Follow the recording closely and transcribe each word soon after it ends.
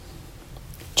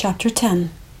Chapter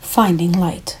 10. Finding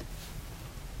Light.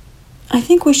 I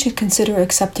think we should consider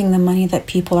accepting the money that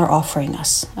people are offering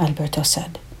us, Alberto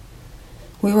said.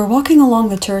 We were walking along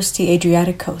the touristy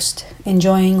Adriatic coast,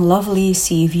 enjoying lovely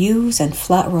sea views and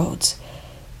flat roads.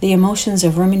 The emotions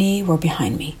of Rimini were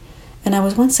behind me, and I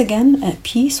was once again at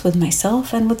peace with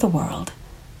myself and with the world,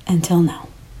 until now.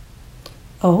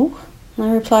 Oh?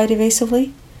 I replied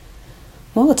evasively.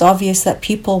 Well, it's obvious that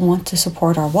people want to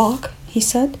support our walk, he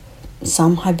said.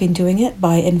 Some have been doing it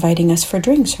by inviting us for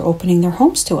drinks or opening their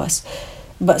homes to us.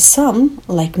 But some,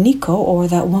 like Nico or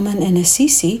that woman in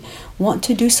Assisi, want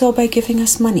to do so by giving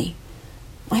us money.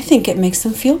 I think it makes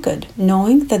them feel good,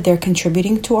 knowing that they're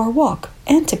contributing to our walk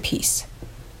and to peace.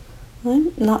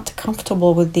 I'm not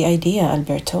comfortable with the idea,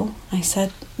 Alberto, I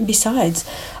said. Besides,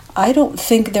 I don't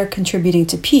think they're contributing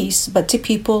to peace, but to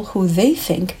people who they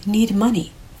think need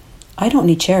money. I don't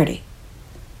need charity.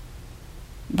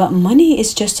 But money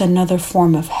is just another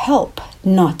form of help,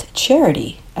 not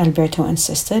charity, Alberto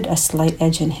insisted, a slight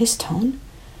edge in his tone.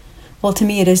 Well, to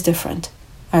me it is different,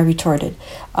 I retorted.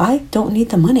 I don't need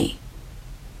the money.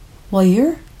 Well,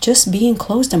 you're just being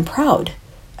closed and proud,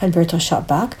 Alberto shot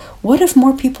back. What if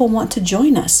more people want to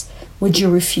join us? Would you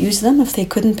refuse them if they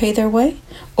couldn't pay their way?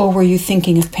 Or were you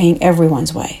thinking of paying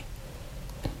everyone's way?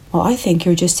 Well, I think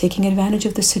you're just taking advantage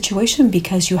of the situation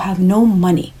because you have no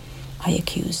money, I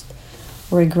accused,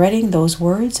 regretting those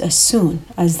words as soon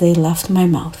as they left my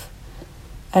mouth.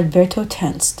 Alberto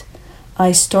tensed.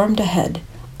 I stormed ahead,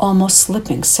 almost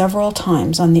slipping several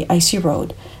times on the icy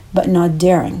road, but not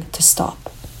daring to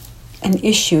stop. An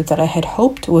issue that I had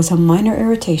hoped was a minor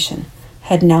irritation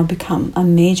had now become a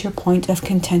major point of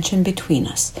contention between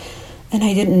us, and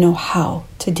I didn't know how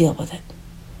to deal with it.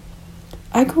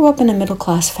 I grew up in a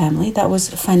middle-class family that was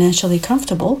financially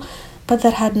comfortable, but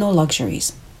that had no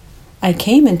luxuries. I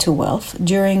came into wealth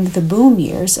during the boom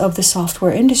years of the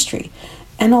software industry,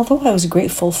 and although I was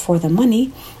grateful for the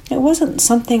money, it wasn't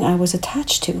something I was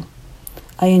attached to.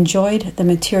 I enjoyed the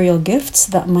material gifts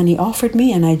that money offered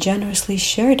me, and I generously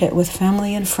shared it with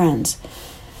family and friends.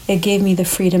 It gave me the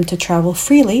freedom to travel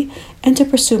freely and to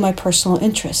pursue my personal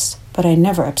interests, but I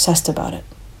never obsessed about it.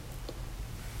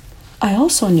 I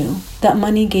also knew that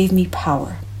money gave me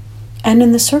power, and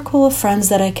in the circle of friends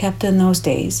that I kept in those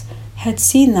days, had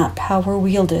seen that power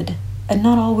wielded, and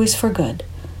not always for good.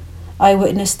 I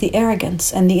witnessed the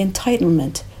arrogance and the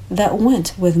entitlement that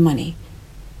went with money,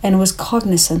 and was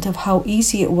cognizant of how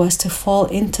easy it was to fall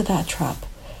into that trap,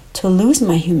 to lose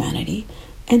my humanity,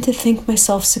 and to think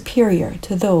myself superior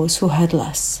to those who had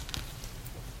less.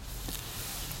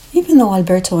 Even though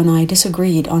Alberto and I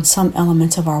disagreed on some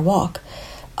elements of our walk,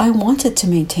 I wanted to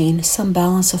maintain some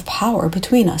balance of power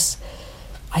between us.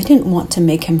 I didn't want to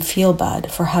make him feel bad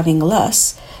for having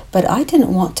less, but I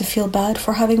didn't want to feel bad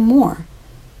for having more.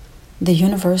 The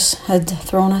universe had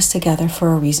thrown us together for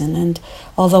a reason, and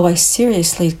although I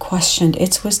seriously questioned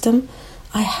its wisdom,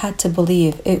 I had to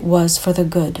believe it was for the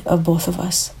good of both of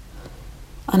us.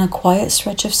 On a quiet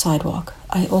stretch of sidewalk,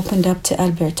 I opened up to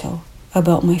Alberto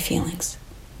about my feelings.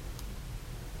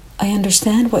 I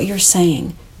understand what you're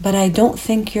saying, but I don't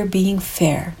think you're being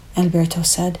fair, Alberto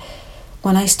said.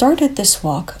 When I started this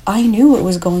walk, I knew it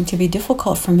was going to be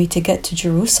difficult for me to get to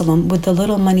Jerusalem with the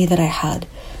little money that I had,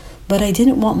 but I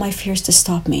didn't want my fears to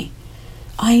stop me.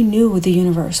 I knew the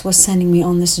universe was sending me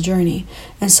on this journey,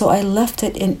 and so I left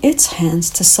it in its hands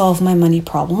to solve my money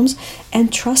problems,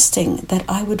 and trusting that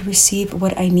I would receive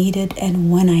what I needed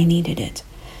and when I needed it.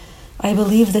 I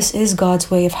believe this is God's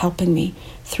way of helping me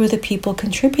through the people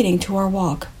contributing to our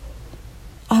walk.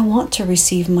 I want to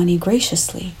receive money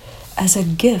graciously as a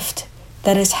gift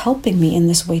that is helping me in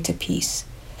this way to peace.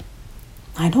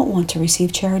 I don't want to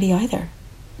receive charity either.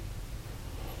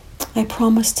 I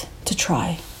promised to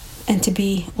try and to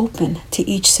be open to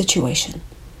each situation,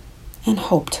 and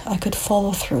hoped I could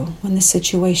follow through when the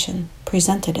situation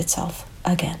presented itself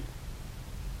again.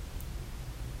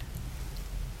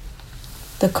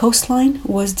 The coastline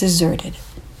was deserted.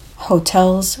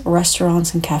 Hotels,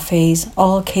 restaurants, and cafes,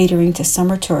 all catering to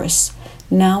summer tourists,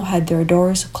 now had their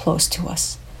doors closed to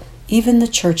us. Even the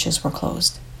churches were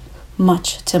closed.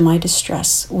 Much to my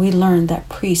distress, we learned that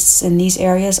priests in these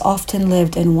areas often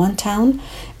lived in one town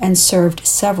and served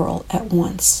several at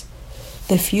once.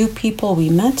 The few people we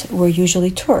met were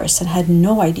usually tourists and had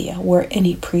no idea where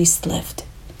any priest lived.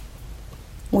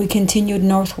 We continued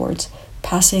northwards,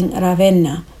 passing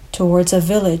Ravenna, towards a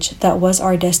village that was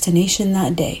our destination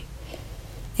that day.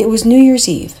 It was New Year's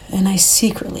Eve, and I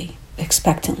secretly,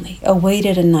 expectantly,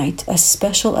 awaited a night as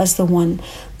special as the one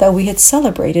that we had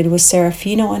celebrated with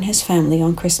Serafino and his family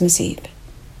on Christmas Eve.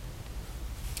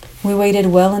 We waited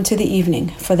well into the evening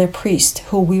for the priest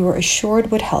who we were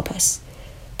assured would help us,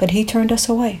 but he turned us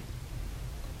away.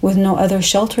 With no other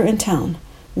shelter in town,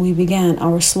 we began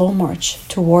our slow march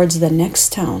towards the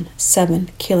next town 7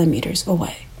 kilometers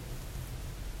away.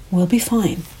 "We'll be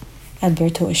fine,"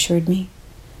 Alberto assured me.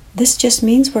 "This just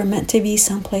means we're meant to be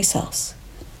someplace else."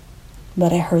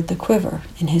 But I heard the quiver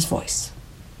in his voice.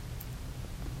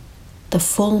 The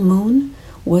full moon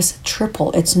was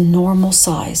triple its normal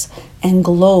size and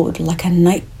glowed like a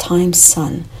nighttime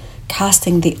sun,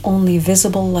 casting the only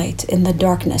visible light in the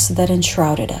darkness that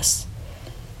enshrouded us.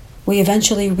 We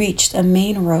eventually reached a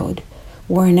main road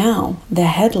where now the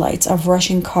headlights of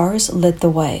rushing cars lit the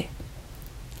way.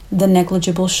 The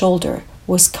negligible shoulder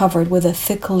was covered with a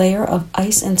thick layer of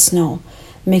ice and snow,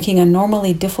 making a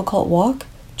normally difficult walk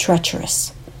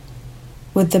treacherous.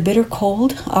 With the bitter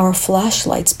cold, our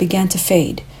flashlights began to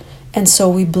fade, and so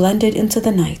we blended into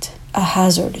the night, a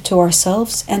hazard to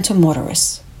ourselves and to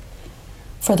motorists.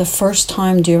 For the first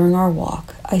time during our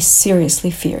walk, I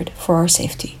seriously feared for our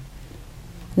safety.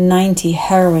 90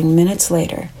 harrowing minutes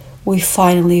later, we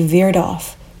finally veered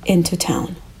off into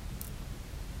town.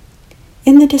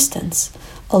 In the distance,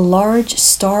 a large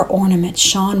star ornament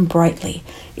shone brightly,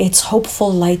 its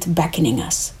hopeful light beckoning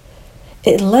us.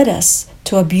 It led us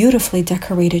to a beautifully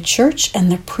decorated church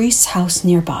and the priest's house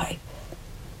nearby.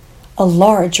 A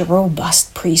large,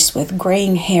 robust priest with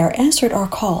graying hair answered our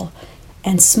call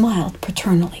and smiled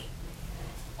paternally.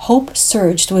 Hope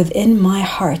surged within my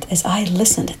heart as I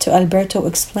listened to Alberto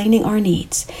explaining our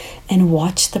needs and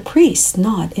watched the priest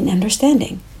nod in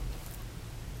understanding.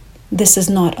 "This is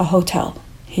not a hotel,"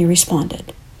 he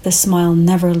responded, the smile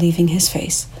never leaving his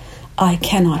face. "I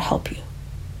cannot help you."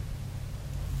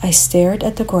 I stared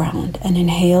at the ground and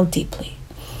inhaled deeply.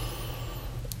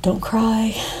 Don't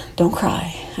cry,"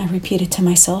 I repeated to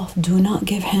myself. "Do not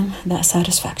give him that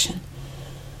satisfaction."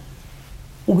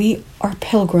 "We are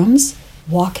pilgrims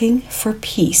walking for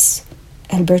peace,"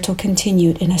 Alberto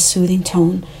continued in a soothing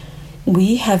tone.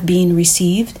 "We have been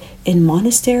received in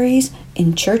monasteries,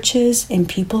 in churches, in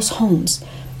people's homes.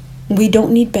 We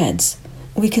don't need beds.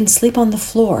 We can sleep on the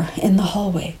floor in the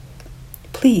hallway.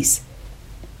 Please."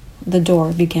 The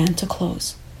door began to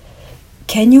close.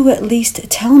 "Can you at least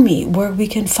tell me where we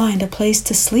can find a place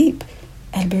to sleep?"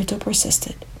 Alberto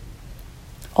persisted.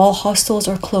 "All hostels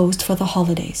are closed for the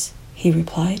holidays," he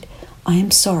replied. "I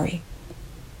am sorry,"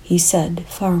 he said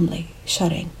firmly,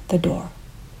 shutting the door.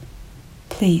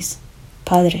 "Please,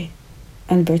 Padre,"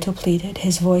 Alberto pleaded,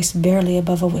 his voice barely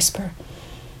above a whisper.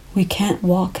 "We can't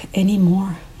walk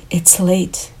anymore. It's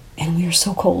late, and we are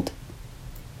so cold."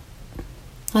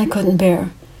 I couldn't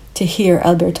bear to hear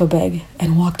Alberto beg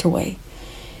and walked away,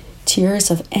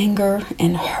 tears of anger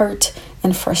and hurt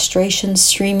and frustration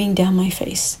streaming down my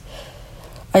face.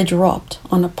 I dropped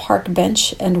on a park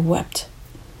bench and wept.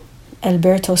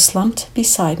 Alberto slumped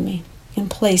beside me and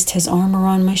placed his arm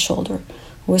around my shoulder,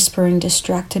 whispering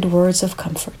distracted words of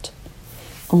comfort.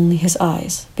 Only his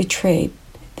eyes betrayed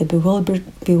the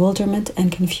bewilderment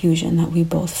and confusion that we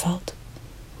both felt.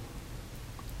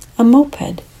 A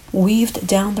moped weaved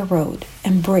down the road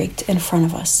and braked in front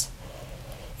of us.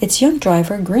 Its young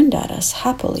driver grinned at us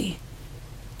happily.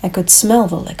 I could smell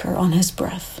the liquor on his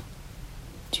breath.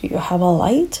 "Do you have a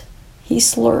light?" he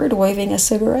slurred, waving a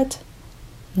cigarette.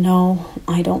 "No,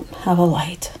 I don't have a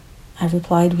light," I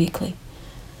replied weakly.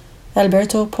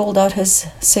 Alberto pulled out his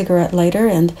cigarette lighter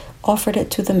and offered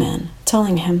it to the man,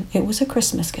 telling him it was a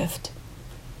Christmas gift.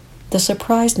 The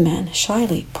surprised man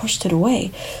shyly pushed it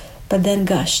away, but then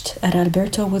gushed at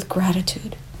Alberto with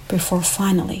gratitude before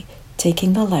finally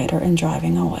taking the lighter and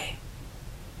driving away.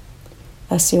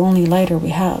 "That's the only lighter we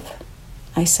have,"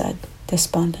 I said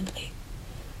despondently.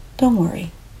 "Don't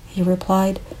worry," he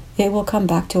replied. "It will come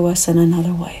back to us in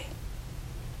another way."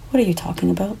 "What are you talking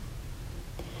about?"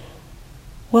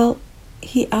 "Well,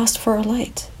 he asked for a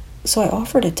light, so I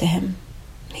offered it to him,"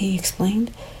 he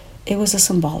explained. "It was a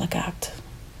symbolic act.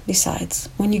 Besides,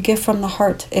 when you give from the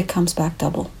heart, it comes back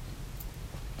double."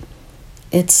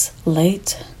 "It's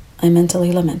late," I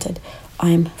mentally lamented.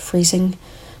 "I'm freezing.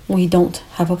 We don't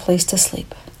have a place to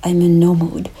sleep. I'm in no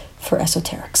mood for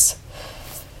esoterics."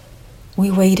 We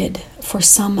waited for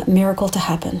some miracle to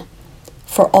happen,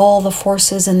 for all the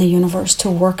forces in the universe to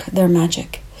work their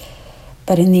magic.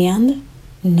 But in the end,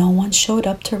 no one showed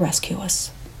up to rescue us.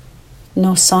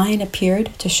 No sign appeared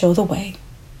to show the way.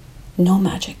 No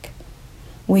magic.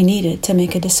 We needed to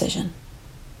make a decision.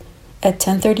 At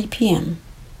 10:30 p.m.,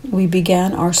 we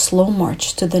began our slow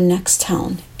march to the next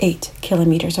town, 8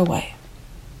 kilometers away.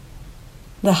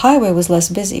 The highway was less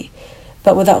busy,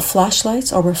 but without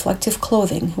flashlights or reflective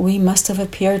clothing, we must have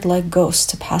appeared like ghosts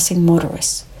to passing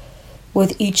motorists.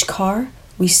 With each car,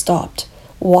 we stopped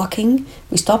walking,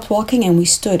 and we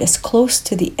stood as close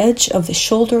to the edge of the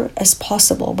shoulder as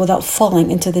possible without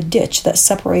falling into the ditch that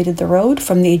separated the road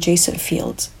from the adjacent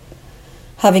fields.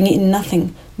 Having eaten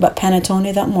nothing but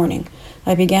panettone that morning,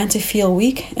 I began to feel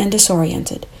weak and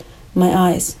disoriented. My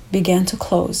eyes began to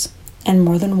close, and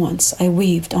more than once I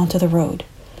weaved onto the road.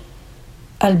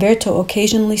 Alberto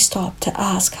occasionally stopped to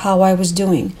ask how I was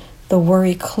doing, the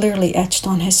worry clearly etched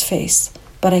on his face,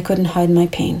 but I couldn't hide my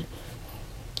pain.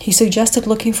 He suggested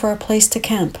looking for a place to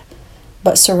camp,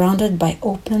 but surrounded by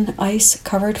open,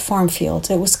 ice-covered farm fields,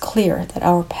 it was clear that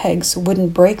our pegs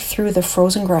wouldn't break through the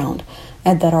frozen ground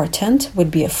and that our tent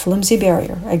would be a flimsy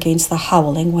barrier against the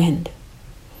howling wind.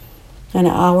 An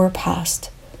hour passed.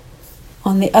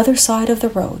 On the other side of the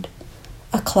road,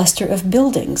 a cluster of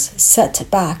buildings set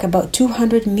back about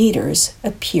 200 meters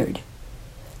appeared.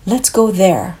 "Let's go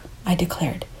there," I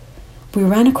declared. We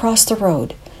ran across the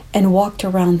road and walked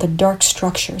around the dark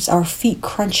structures, our feet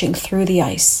crunching through the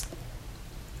ice.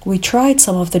 We tried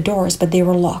some of the doors, but they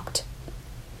were locked.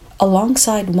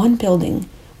 Alongside one building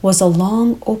was a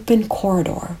long open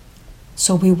corridor,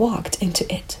 so we walked into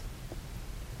it.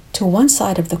 To one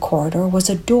side of the corridor was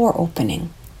a door opening,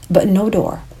 but no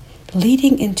door,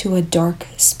 leading into a dark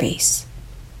space.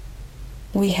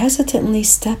 We hesitantly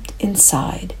stepped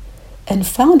inside and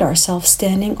found ourselves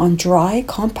standing on dry,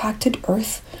 compacted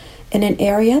earth in an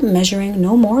area measuring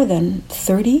no more than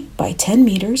 30 by 10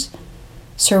 meters,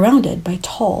 surrounded by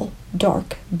tall,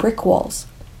 dark brick walls.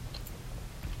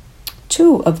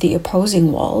 Two of the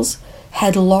opposing walls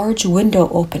had large window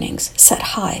openings set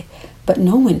high, but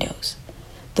no windows.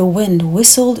 The wind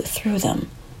whistled through them,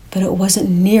 but it wasn't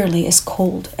nearly as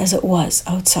cold as it was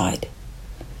outside.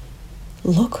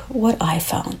 "Look what I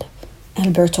found,"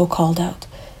 Alberto called out.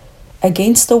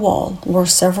 Against the wall were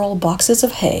several boxes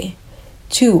of hay,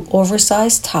 2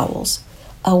 oversized towels,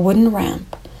 a wooden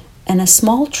ramp, and a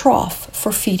small trough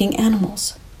for feeding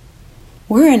animals.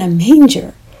 "We're in a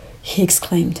manger," he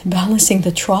exclaimed, balancing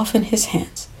the trough in his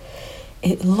hands.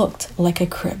 It looked like a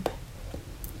crib.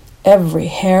 Every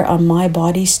hair on my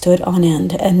body stood on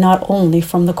end, and not only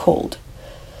from the cold.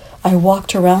 I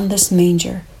walked around this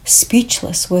manger,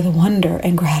 speechless with wonder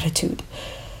and gratitude.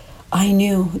 I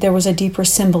knew there was a deeper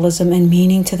symbolism and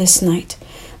meaning to this night,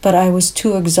 but I was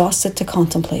too exhausted to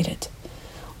contemplate it.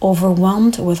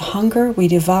 Overwhelmed with hunger, we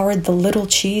devoured the little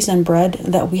cheese and bread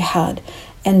that we had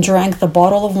and drank the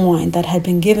bottle of wine that had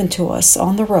been given to us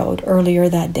on the road earlier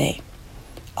that day.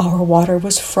 Our water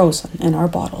was frozen in our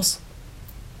bottles.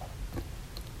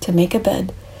 To make a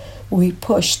bed, we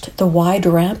pushed the wide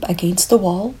ramp against the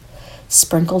wall,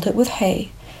 sprinkled it with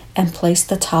hay, and placed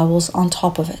the towels on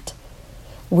top of it.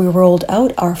 We rolled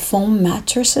out our foam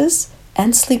mattresses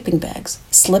and sleeping bags,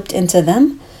 slipped into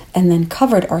them, and then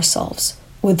covered ourselves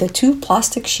with the 2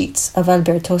 plastic sheets of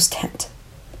Alberto's tent.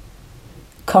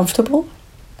 "Comfortable?"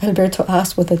 Alberto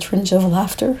asked with a twinge of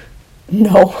laughter.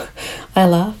 "No," I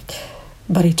laughed,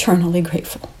 "but eternally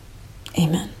grateful."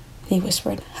 "Amen," he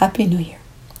whispered. "Happy New Year."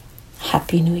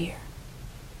 Happy New Year.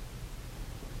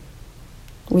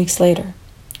 Weeks later,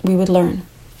 we would learn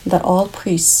that all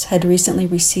priests had recently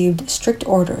received strict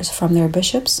orders from their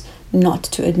bishops not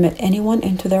to admit anyone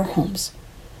into their homes.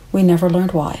 We never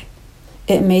learned why.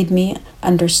 It made me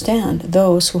understand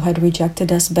those who had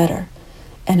rejected us better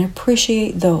and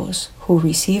appreciate those who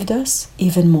received us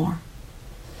even more.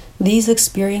 These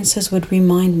experiences would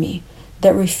remind me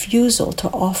that refusal to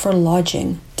offer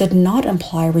lodging did not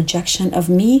imply rejection of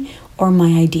me or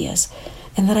my ideas,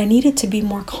 and that I needed to be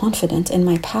more confident in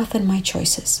my path and my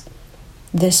choices.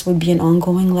 This would be an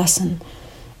ongoing lesson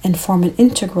and form an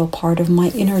integral part of my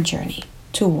inner journey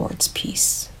towards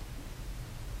peace.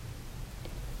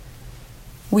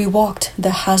 We walked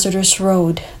the hazardous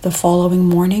road the following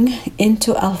morning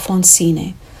into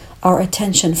Alfonsine, our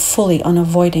attention fully on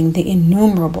avoiding the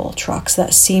innumerable trucks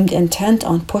that seemed intent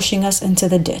on pushing us into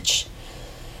the ditch.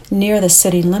 Near the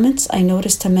city limits, I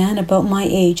noticed a man about my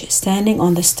age standing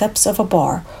on the steps of a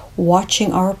bar,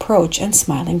 watching our approach and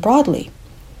smiling broadly.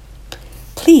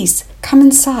 "Please, come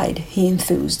inside," he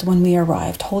enthused when we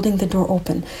arrived, holding the door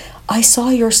open. "I saw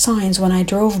your signs when I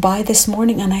drove by this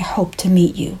morning, and I hope to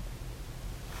meet you."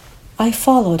 I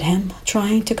followed him,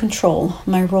 trying to control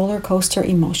my roller coaster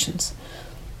emotions.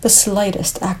 The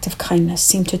slightest act of kindness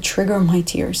seemed to trigger my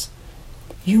tears.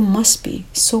 "You must be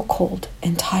so cold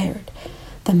and tired,"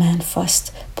 the man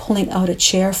fussed, pulling out a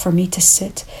chair for me to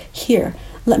sit. "Here,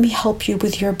 let me help you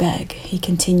with your bag," he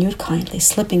continued kindly,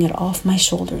 slipping it off my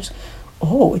shoulders.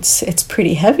 "Oh, it's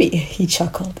pretty heavy," he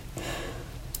chuckled.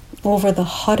 Over the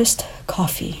hottest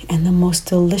coffee and the most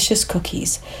delicious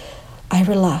cookies, I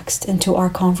relaxed into our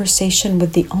conversation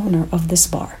with the owner of this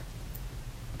bar.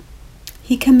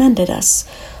 He commended us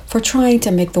for trying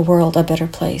to make the world a better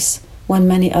place when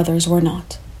many others were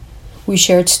not. We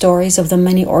shared stories of the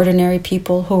many ordinary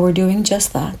people who were doing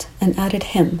just that and added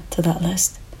him to that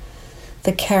list.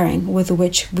 The caring with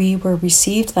which we were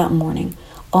received that morning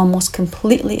almost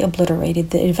completely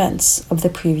obliterated the events of the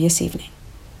previous evening.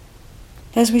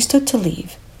 As we stood to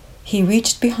leave, he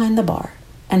reached behind the bar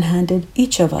and handed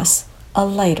each of us a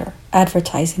lighter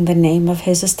advertising the name of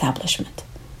his establishment.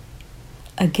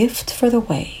 "A gift for the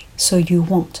way so you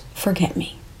won't forget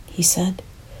me," he said.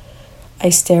 I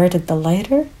stared at the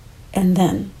lighter and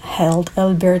then held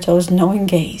Alberto's knowing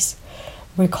gaze,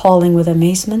 recalling with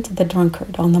amazement the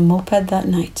drunkard on the moped that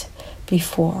night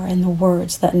before and the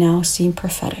words that now seem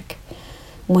prophetic.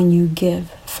 When you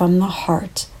give from the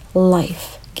heart,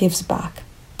 life gives back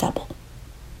double.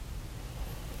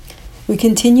 We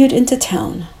continued into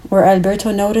town, where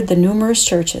Alberto noted the numerous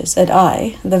churches and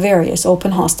I, the various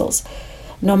open hostels.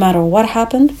 No matter what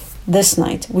happened, this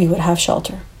night we would have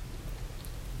shelter.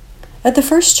 At the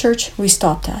first church we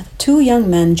stopped at, two young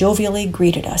men jovially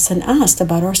greeted us and asked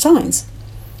about our signs.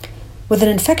 With an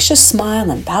infectious smile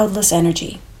and boundless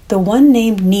energy, the one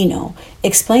named Nino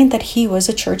explained that he was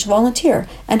a church volunteer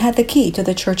and had the key to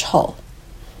the church hall.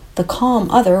 The calm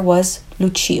other was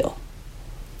Lucio.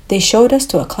 They showed us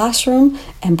to a classroom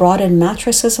and brought in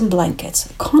mattresses and blankets,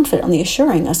 confidently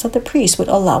assuring us that the priest would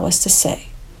allow us to stay.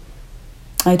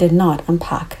 I did not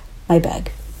unpack my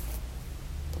bag.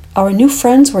 Our new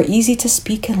friends were easy to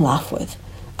speak and laugh with.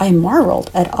 I marveled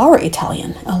at our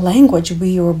Italian, a language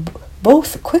we were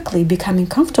both quickly becoming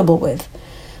comfortable with.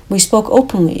 We spoke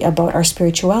openly about our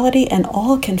spirituality and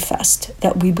all confessed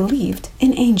that we believed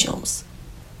in angels.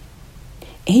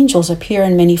 Angels appear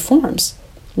in many forms,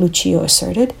 Lucio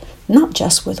asserted, not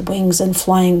just with wings and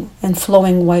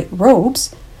flowing white robes.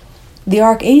 The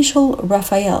Archangel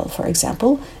Raphael, for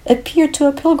example, appeared to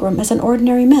a pilgrim as an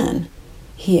ordinary man.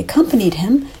 He accompanied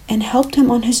him and helped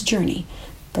him on his journey,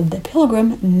 but the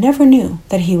pilgrim never knew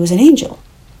that he was an angel.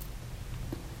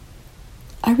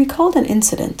 I recalled an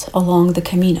incident along the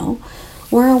Camino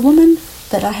where a woman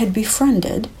that I had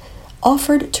befriended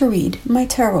offered to read my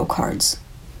tarot cards.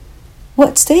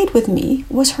 What stayed with me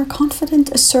was her confident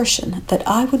assertion that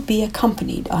I would be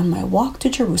accompanied on my walk to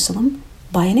Jerusalem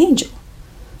by an angel.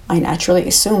 I naturally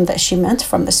assumed that she meant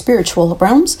from the spiritual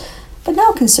realms, but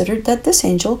now considered that this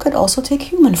angel could also take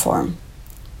human form.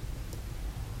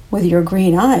 "With your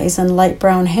green eyes and light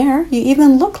brown hair, you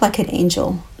even look like an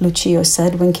angel," Lucio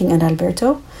said, winking at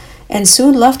Alberto, and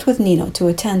soon left with Nino to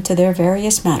attend to their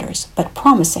various matters, but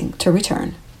promising to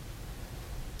return.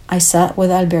 I sat with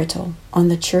Alberto on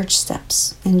the church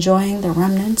steps, enjoying the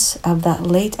remnants of that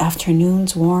late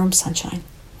afternoon's warm sunshine.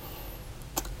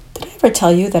 "Did I ever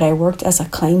tell you that I worked as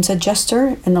a claims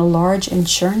adjuster in a large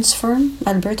insurance firm?"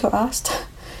 Alberto asked.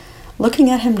 Looking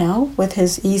at him now, with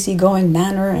his easygoing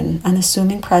manner and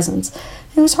unassuming presence,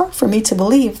 it was hard for me to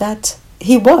believe that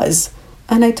he was,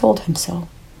 and I told him so.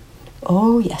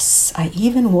 "Oh yes, I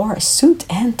even wore a suit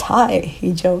and tie,"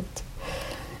 he joked.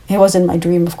 It wasn't my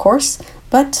dream, of course,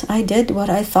 but I did what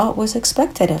I thought was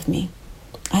expected of me.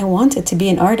 I wanted to be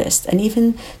an artist and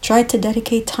even tried to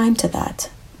dedicate time to that,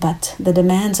 but the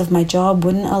demands of my job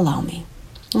wouldn't allow me.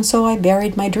 And so I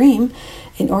buried my dream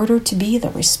in order to be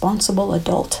the responsible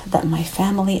adult that my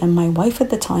family and my wife at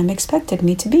the time expected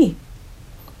me to be.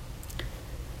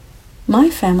 My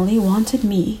family wanted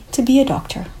me to be a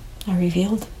doctor, I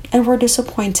revealed, and were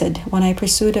disappointed when I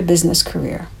pursued a business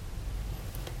career.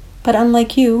 But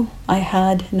unlike you, I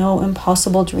had no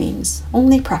impossible dreams,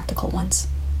 only practical ones.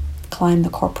 Climb the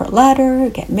corporate ladder,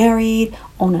 get married,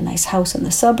 own a nice house in the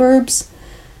suburbs.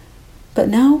 But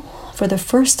now, for the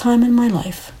first time in my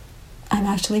life, I'm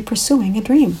actually pursuing a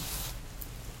dream.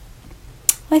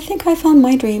 "I think I found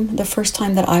my dream the first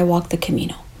time that I walked the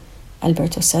Camino,"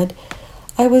 Alberto said.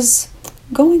 "I was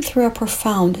going through a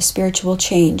profound spiritual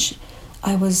change.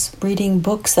 I was reading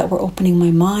books that were opening my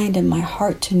mind and my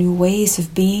heart to new ways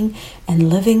of being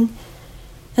and living.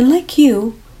 And like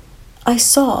you, I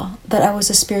saw that I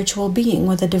was a spiritual being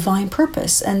with a divine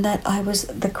purpose and that I was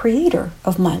the creator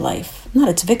of my life, not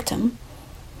its victim.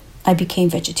 I became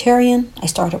vegetarian. I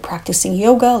started practicing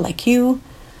yoga like you.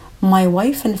 My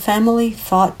wife and family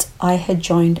thought I had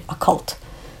joined a cult.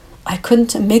 I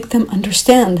couldn't make them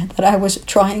understand that I was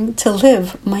trying to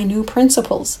live my new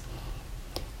principles.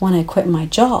 When I quit my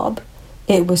job,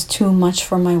 it was too much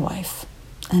for my wife,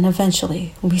 and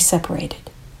eventually we separated."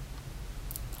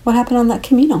 "What happened on that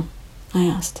Camino?" I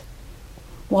asked.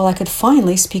 "Well, I could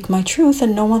finally speak my truth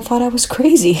and no one thought I was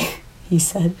crazy," he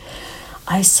said.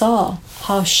 "I saw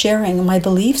how sharing my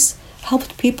beliefs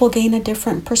helped people gain a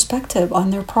different perspective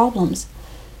on their problems.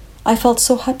 I felt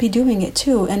so happy doing it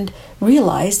too, and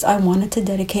realized I wanted to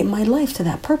dedicate my life to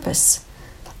that purpose.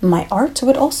 My art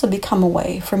would also become a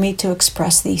way for me to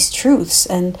express these truths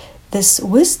and this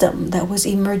wisdom that was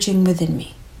emerging within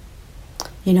me.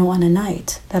 On a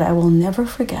night that I will never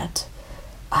forget,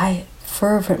 I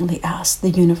fervently asked the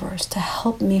universe to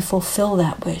help me fulfill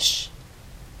that wish.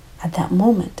 At that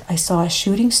moment, I saw a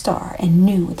shooting star and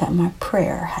knew that my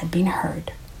prayer had been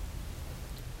heard.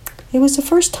 It was the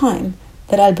first time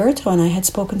that Alberto and I had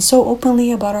spoken so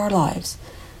openly about our lives,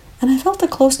 and I felt a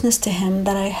closeness to him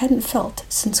that I hadn't felt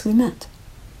since we met.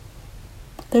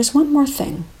 "There's one more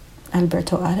thing,"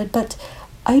 Alberto added, "but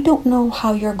I don't know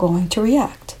how you're going to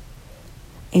react."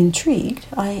 Intrigued,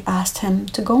 I asked him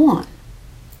to go on.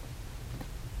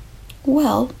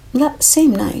 "Well, that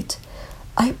same night,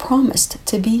 I promised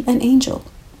to be an angel,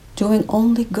 doing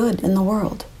only good in the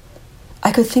world.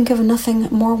 I could think of nothing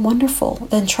more wonderful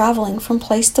than traveling from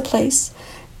place to place,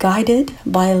 guided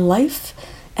by life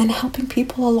and helping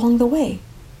people along the way,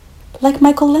 like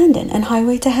Michael Landon and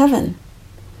Highway to Heaven.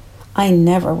 I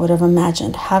never would have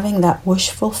imagined having that wish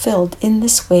fulfilled in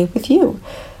this way with you,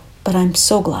 but I'm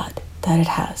so glad that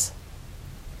it has."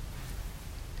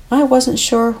 I wasn't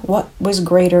sure what was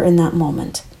greater in that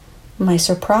moment, my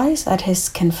surprise at his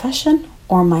confession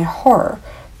or my horror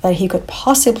that he could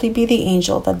possibly be the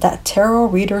angel that tarot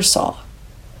reader saw.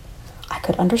 I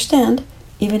could understand,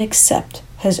 even accept,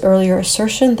 his earlier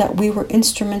assertion that we were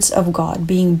instruments of God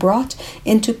being brought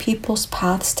into people's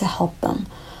paths to help them,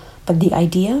 but the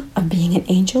idea of being an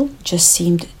angel just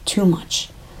seemed too much,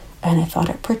 and I thought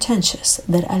it pretentious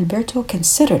that Alberto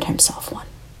considered himself one.